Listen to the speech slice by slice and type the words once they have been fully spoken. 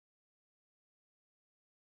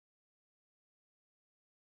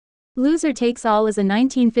Loser Takes All is a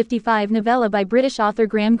 1955 novella by British author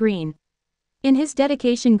Greene. In his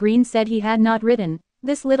dedication, Greene said he had not written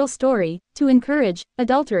this little story to encourage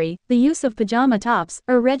adultery, the use of pajama tops,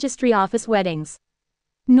 or registry office weddings.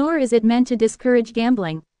 Nor is it meant to discourage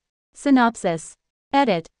gambling. Synopsis.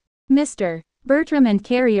 Edit. Mr. Bertram and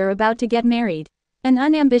Carrie are about to get married. An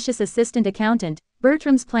unambitious assistant accountant,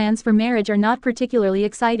 Bertram's plans for marriage are not particularly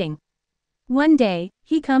exciting. One day,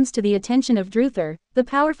 he comes to the attention of Druther, the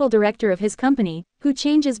powerful director of his company, who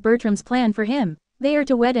changes Bertram's plan for him. They are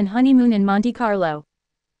to wed and honeymoon in Monte Carlo.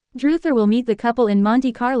 Druther will meet the couple in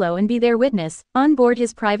Monte Carlo and be their witness, on board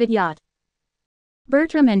his private yacht.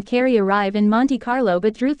 Bertram and Carrie arrive in Monte Carlo,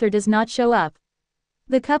 but Druther does not show up.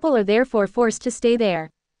 The couple are therefore forced to stay there.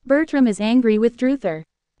 Bertram is angry with Druther.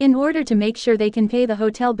 In order to make sure they can pay the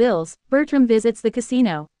hotel bills, Bertram visits the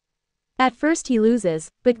casino. At first he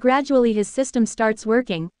loses, but gradually his system starts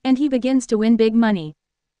working, and he begins to win big money.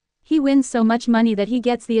 He wins so much money that he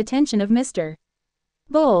gets the attention of Mr.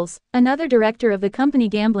 Bowles, another director of the company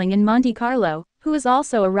gambling in Monte Carlo, who is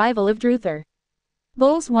also a rival of Druther.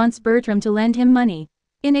 Bowles wants Bertram to lend him money.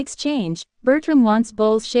 In exchange, Bertram wants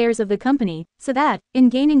Bowles' shares of the company, so that, in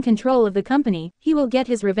gaining control of the company, he will get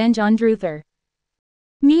his revenge on Druther.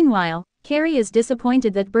 Meanwhile, Carrie is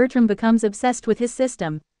disappointed that Bertram becomes obsessed with his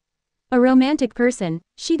system. A romantic person,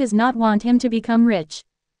 she does not want him to become rich.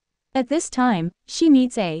 At this time, she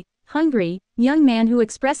meets a hungry young man who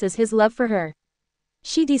expresses his love for her.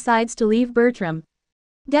 She decides to leave Bertram.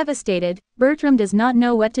 Devastated, Bertram does not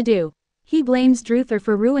know what to do. He blames Druther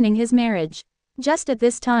for ruining his marriage. Just at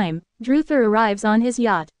this time, Druther arrives on his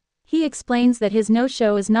yacht. He explains that his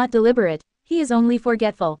no-show is not deliberate, he is only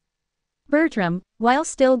forgetful. Bertram, while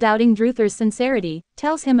still doubting Druther's sincerity,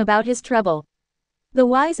 tells him about his trouble. The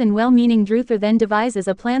wise and well-meaning Druther then devises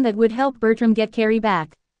a plan that would help Bertram get Carrie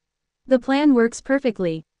back. The plan works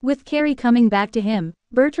perfectly. With Carrie coming back to him,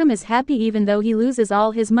 Bertram is happy even though he loses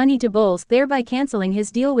all his money to Bowles, thereby cancelling his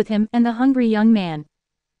deal with him and the hungry young man.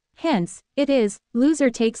 Hence, it is Loser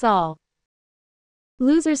Takes All.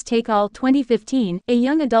 Losers Take All 2015, a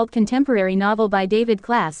young adult contemporary novel by David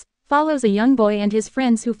Class, follows a young boy and his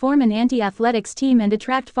friends who form an anti-athletics team and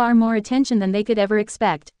attract far more attention than they could ever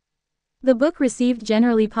expect. The book received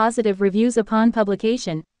generally positive reviews upon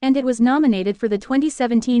publication, and it was nominated for the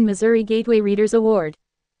 2017 Missouri Gateway Readers Award.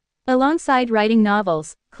 Alongside writing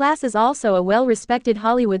novels, Class is also a well-respected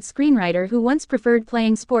Hollywood screenwriter who once preferred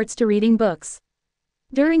playing sports to reading books.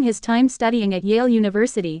 During his time studying at Yale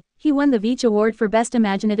University, he won the Veitch Award for Best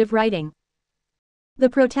Imaginative Writing.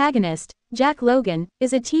 The protagonist, Jack Logan,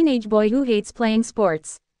 is a teenage boy who hates playing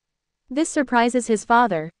sports. This surprises his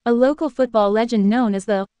father, a local football legend known as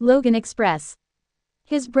the Logan Express.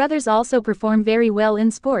 His brothers also perform very well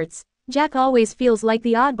in sports. Jack always feels like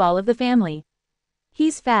the oddball of the family.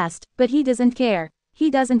 He's fast, but he doesn't care. He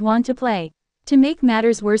doesn't want to play. To make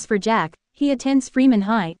matters worse for Jack, he attends Freeman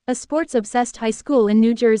High, a sports-obsessed high school in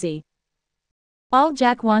New Jersey. All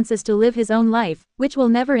Jack wants is to live his own life, which will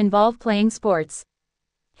never involve playing sports.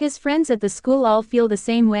 His friends at the school all feel the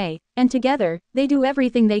same way, and together, they do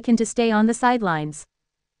everything they can to stay on the sidelines.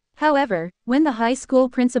 However, when the high school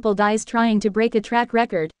principal dies trying to break a track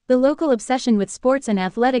record, the local obsession with sports and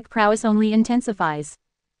athletic prowess only intensifies.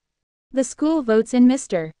 The school votes in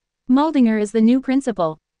Mr. Muldinger as the new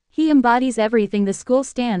principal. He embodies everything the school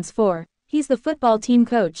stands for. He's the football team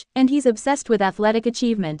coach, and he's obsessed with athletic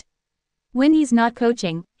achievement. When he's not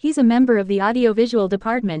coaching, he's a member of the audiovisual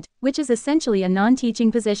department, which is essentially a non-teaching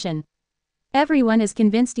position. Everyone is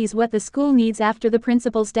convinced he's what the school needs after the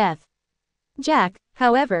principal's death. Jack,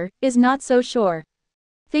 however, is not so sure.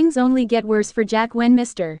 Things only get worse for Jack when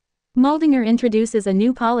Mr. Muldinger introduces a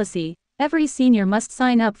new policy: every senior must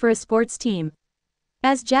sign up for a sports team.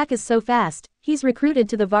 As Jack is so fast, he's recruited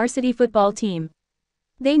to the varsity football team.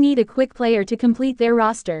 They need a quick player to complete their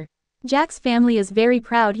roster. Jack's family is very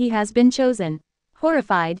proud he has been chosen.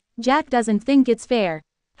 Horrified, Jack doesn't think it's fair.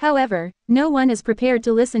 However, no one is prepared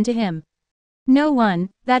to listen to him. No one,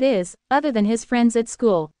 that is, other than his friends at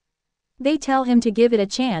school. They tell him to give it a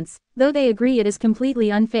chance, though they agree it is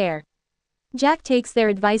completely unfair. Jack takes their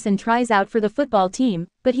advice and tries out for the football team,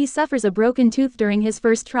 but he suffers a broken tooth during his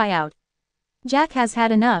first tryout. Jack has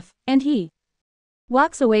had enough, and he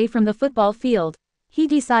walks away from the football field. He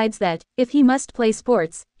decides that, if he must play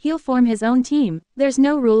sports, he'll form his own team. There's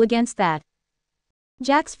no rule against that.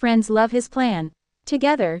 Jack's friends love his plan.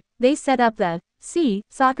 Together, they set up the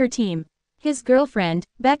soccer team. His girlfriend,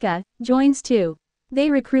 Becca, joins too. They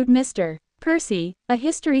recruit Mr. Percy, a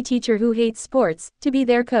history teacher who hates sports, to be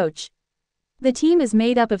their coach. The team is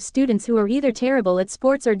made up of students who are either terrible at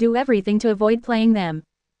sports or do everything to avoid playing them.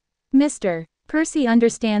 Mr. Percy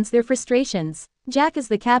understands their frustrations. Jack is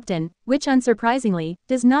the captain, which unsurprisingly,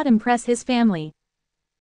 does not impress his family.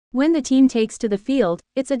 When the team takes to the field,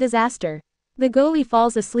 it's a disaster. The goalie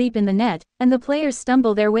falls asleep in the net, and the players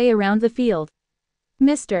stumble their way around the field.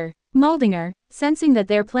 Mr. Muldinger, sensing that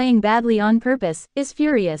they're playing badly on purpose, is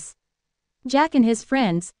furious. Jack and his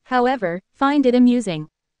friends, however, find it amusing.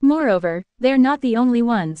 Moreover, they're not the only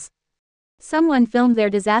ones. Someone filmed their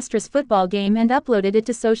disastrous football game and uploaded it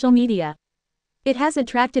to social media. It has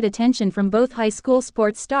attracted attention from both high school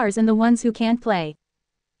sports stars and the ones who can't play.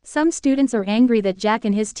 Some students are angry that Jack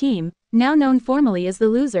and his team, now known formally as the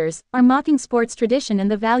Losers, are mocking sports tradition and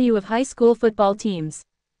the value of high school football teams.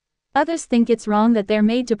 Others think it's wrong that they're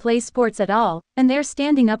made to play sports at all, and they're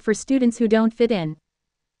standing up for students who don't fit in.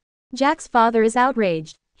 Jack's father is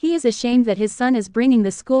outraged. He is ashamed that his son is bringing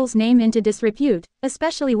the school's name into disrepute,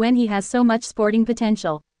 especially when he has so much sporting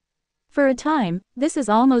potential. For a time, this is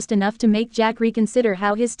almost enough to make Jack reconsider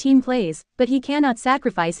how his team plays, but he cannot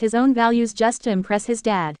sacrifice his own values just to impress his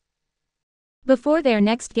dad. Before their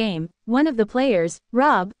next game, one of the players,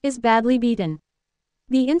 Rob, is badly beaten.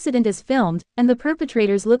 The incident is filmed, and the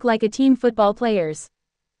perpetrators look like team football players.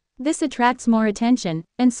 This attracts more attention,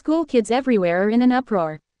 and school kids everywhere are in an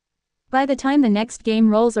uproar. By the time the next game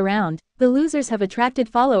rolls around, the Losers have attracted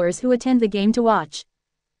followers who attend the game to watch.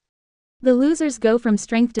 The Losers go from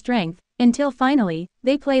strength to strength, until finally,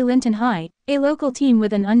 they play Linton High, a local team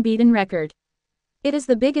with an unbeaten record. It is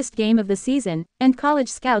the biggest game of the season, and college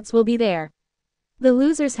scouts will be there. The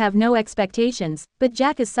Losers have no expectations, but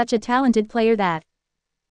Jack is such a talented player that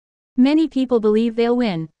many people believe they'll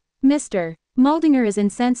win. Mr. Muldinger is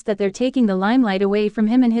incensed that they're taking the limelight away from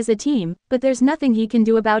him and his team, but there's nothing he can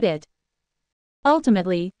do about it.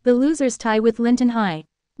 Ultimately, the Losers tie with Linton High.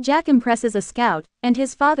 Jack impresses a scout, and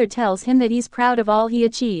his father tells him that he's proud of all he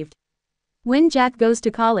achieved. When Jack goes to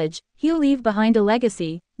college, he'll leave behind a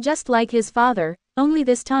legacy, just like his father, only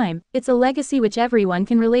this time, it's a legacy which everyone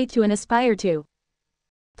can relate to and aspire to.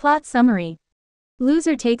 Plot summary.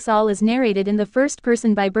 Loser Takes All is narrated in the first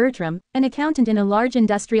person by Bertram, an accountant in a large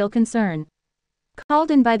industrial concern. Called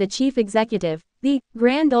in by the chief executive, the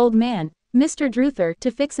grand old man, Mr. Druther, to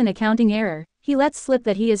fix an accounting error, he lets slip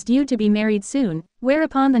that he is due to be married soon,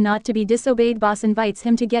 whereupon the not-to-be-disobeyed boss invites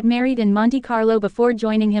him to get married in Monte Carlo before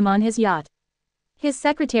joining him on his yacht. His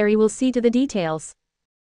secretary will see to the details.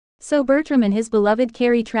 So Bertram and his beloved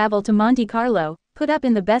Carrie travel to Monte Carlo, put up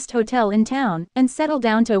in the best hotel in town, and settle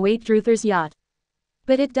down to await Druther's yacht.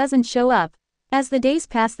 But it doesn't show up. As the days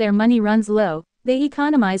pass, their money runs low. They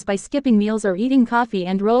economize by skipping meals or eating coffee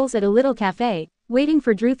and rolls at a little cafe, waiting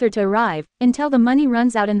for Druther to arrive, until the money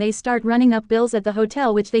runs out and they start running up bills at the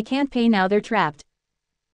hotel which they can't pay. Now they're trapped.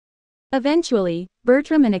 Eventually,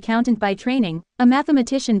 Bertram, an accountant by training, a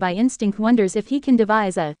mathematician by instinct, wonders if he can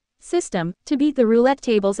devise a system to beat the roulette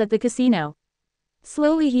tables at the casino.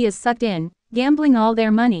 Slowly he is sucked in, gambling all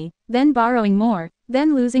their money, then borrowing more,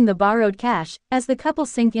 then losing the borrowed cash, as the couple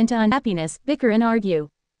sink into unhappiness, bicker and argue.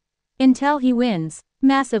 Until he wins.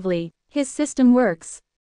 Massively. His system works.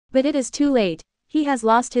 But it is too late. He has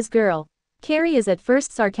lost his girl. Carrie is at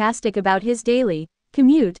first sarcastic about his daily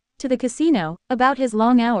commute to the casino, about his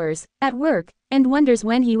long hours at work, and wonders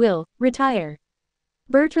when he will retire.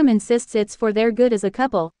 Bertram insists it's for their good as a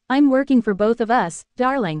couple. I'm working for both of us,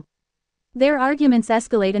 darling. Their arguments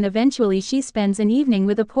escalate and eventually she spends an evening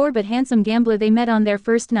with a poor but handsome gambler they met on their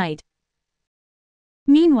first night.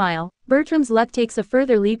 Meanwhile, Bertram's luck takes a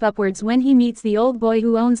further leap upwards when he meets the old boy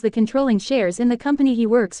who owns the controlling shares in the company he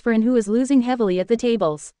works for and who is losing heavily at the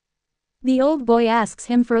tables. The old boy asks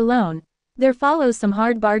him for a loan. There follows some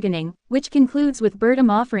hard bargaining, which concludes with Bertram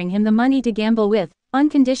offering him the money to gamble with, on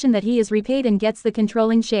condition that he is repaid and gets the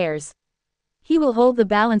controlling shares. He will hold the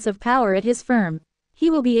balance of power at his firm. He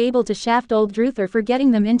will be able to shaft old Druther for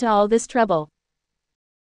getting them into all this trouble.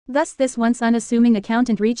 Thus this once unassuming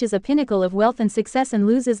accountant reaches a pinnacle of wealth and success and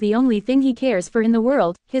loses the only thing he cares for in the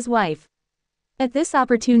world, his wife. At this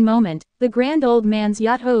opportune moment, the grand old man's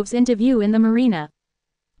yacht hoves into view in the marina.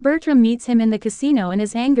 Bertram meets him in the casino and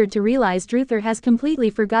is angered to realize Druther has completely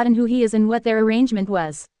forgotten who he is and what their arrangement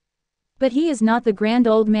was. But he is not the grand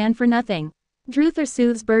old man for nothing. Druther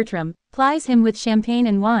soothes Bertram, plies him with champagne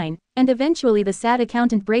and wine, and eventually the sad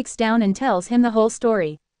accountant breaks down and tells him the whole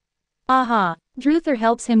story. Aha! Druther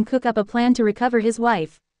helps him cook up a plan to recover his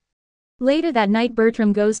wife. Later that night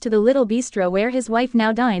Bertram goes to the little bistro where his wife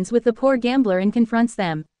now dines with the poor gambler and confronts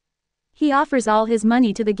them. He offers all his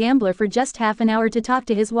money to the gambler for just half an hour to talk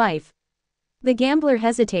to his wife. The gambler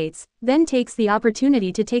hesitates, then takes the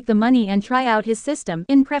opportunity to take the money and try out his system,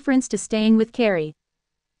 in preference to staying with Carrie.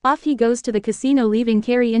 Off he goes to the casino, leaving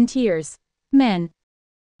Carrie in tears. Men.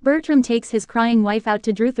 Bertram takes his crying wife out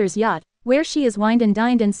to Druther's yacht, where she is wined and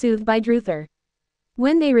dined and soothed by Druther.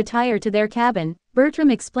 When they retire to their cabin, Bertram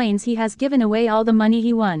explains he has given away all the money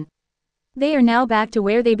he won. They are now back to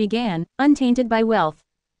where they began, untainted by wealth.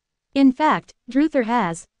 In fact, Druther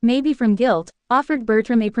has, maybe from guilt, offered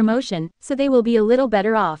Bertram a promotion, so they will be a little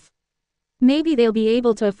better off. Maybe they'll be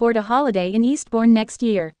able to afford a holiday in Eastbourne next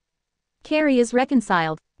year. Carrie is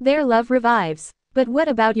reconciled. Their love revives. But what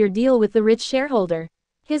about your deal with the rich shareholder?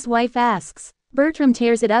 His wife asks. Bertram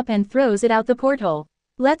tears it up and throws it out the porthole.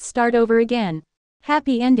 Let's start over again.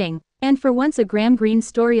 Happy ending. And for once a Graham Greene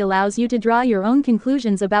story allows you to draw your own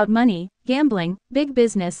conclusions about money, gambling, big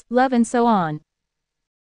business, love and so on.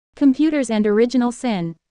 Computers and original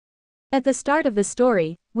sin. At the start of the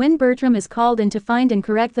story, when Bertram is called in to find and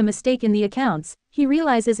correct the mistake in the accounts, he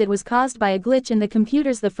realizes it was caused by a glitch in the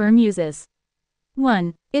computers the firm uses.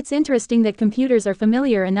 1. It's interesting that computers are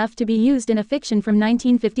familiar enough to be used in a fiction from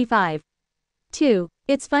 1955. 2.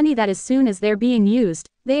 It's funny that as soon as they're being used,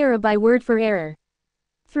 they are a byword for error.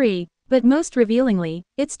 3. But most revealingly,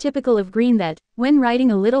 it's typical of Greene that, when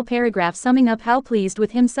writing a little paragraph summing up how pleased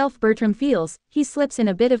with himself Bertram feels, he slips in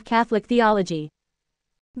a bit of Catholic theology.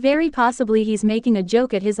 Very possibly he's making a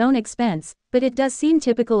joke at his own expense, but it does seem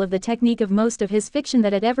typical of the technique of most of his fiction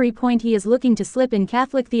that at every point he is looking to slip in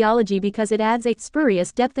Catholic theology because it adds a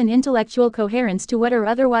spurious depth and intellectual coherence to what are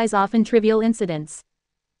otherwise often trivial incidents.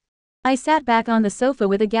 I sat back on the sofa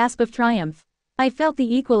with a gasp of triumph. I felt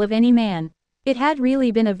the equal of any man. It had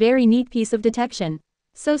really been a very neat piece of detection.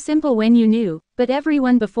 So simple when you knew, but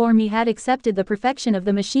everyone before me had accepted the perfection of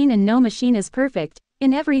the machine and no machine is perfect.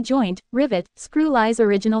 In every joint, rivet, screw lies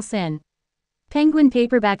original sin. Penguin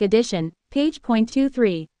Paperback Edition, page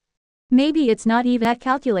 .23. Maybe it's not even that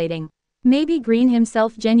calculating. Maybe Greene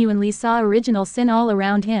himself genuinely saw original sin all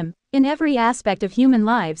around him, in every aspect of human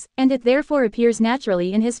lives, and it therefore appears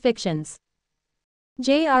naturally in his fictions.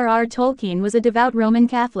 J.R.R. Tolkien was a devout Roman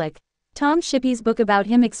Catholic. Tom Shippey's book about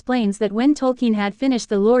him explains that when Tolkien had finished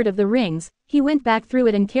The Lord of the Rings, he went back through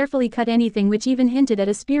it and carefully cut anything which even hinted at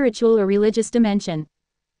a spiritual or religious dimension.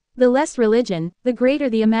 The less religion, the greater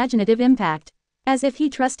the imaginative impact. As if he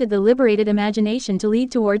trusted the liberated imagination to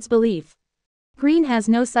lead towards belief. Greene has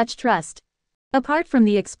no such trust. Apart from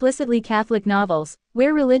the explicitly Catholic novels,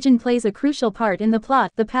 where religion plays a crucial part in the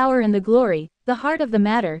plot, the power and the glory, the heart of the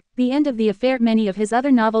matter, the end of the affair, many of his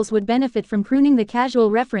other novels would benefit from pruning the casual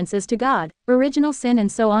references to God, original sin and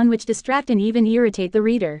so on which distract and even irritate the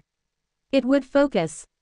reader. It would focus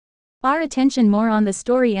our attention more on the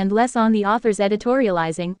story and less on the author's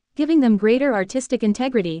editorializing, giving them greater artistic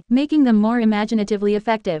integrity, making them more imaginatively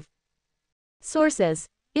effective. Sources: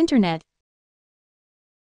 Internet,